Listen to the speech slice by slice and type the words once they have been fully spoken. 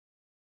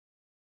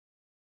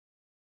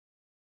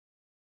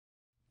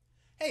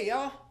Hey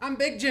y'all, I'm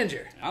Big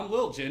Ginger. I'm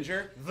Lil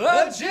Ginger.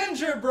 The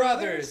Ginger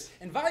Brothers!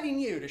 Inviting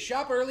you to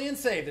shop early and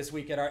save this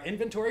week at our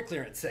inventory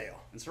clearance sale.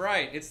 That's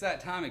right, it's that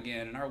time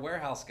again, and our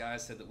warehouse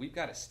guys said that we've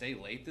got to stay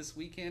late this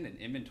weekend and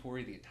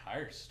inventory the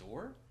entire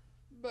store.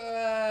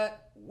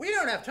 But we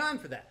don't have time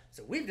for that,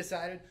 so we've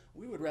decided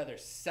we would rather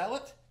sell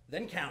it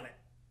than count it.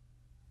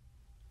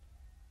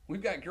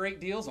 We've got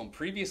great deals on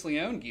previously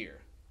owned gear.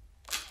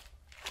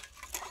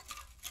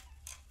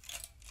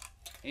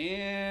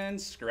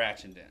 And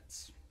scratch and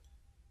dents.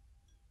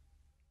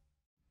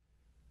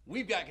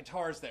 We've got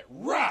guitars that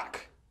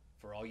rock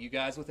for all you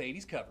guys with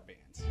 80s cover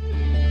bands.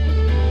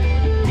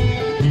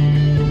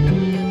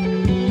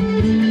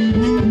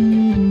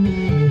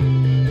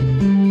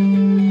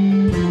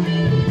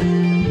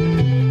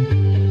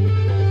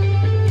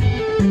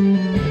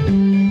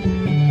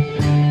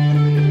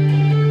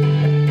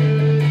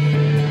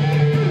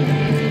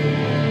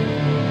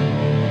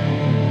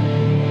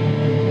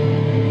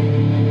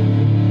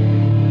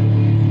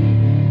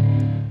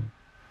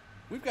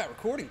 We've got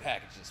recording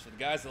packages for the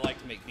guys that like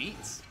to make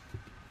beats.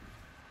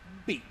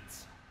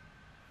 Beats.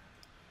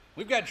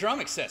 We've got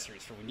drum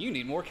accessories for when you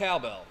need more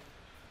cowbell.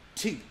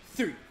 2,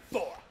 3,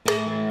 4.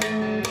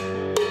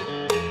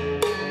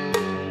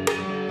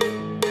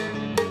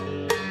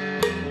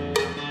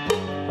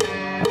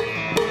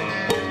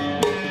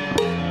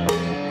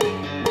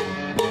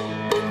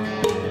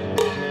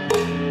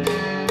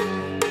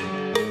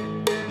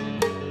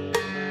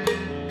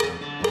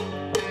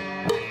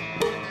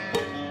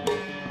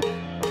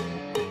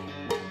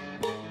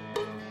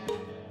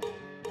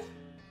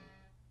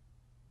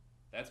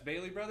 That's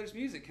Bailey Brothers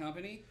Music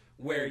Company,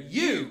 Where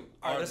you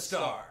are the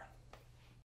star.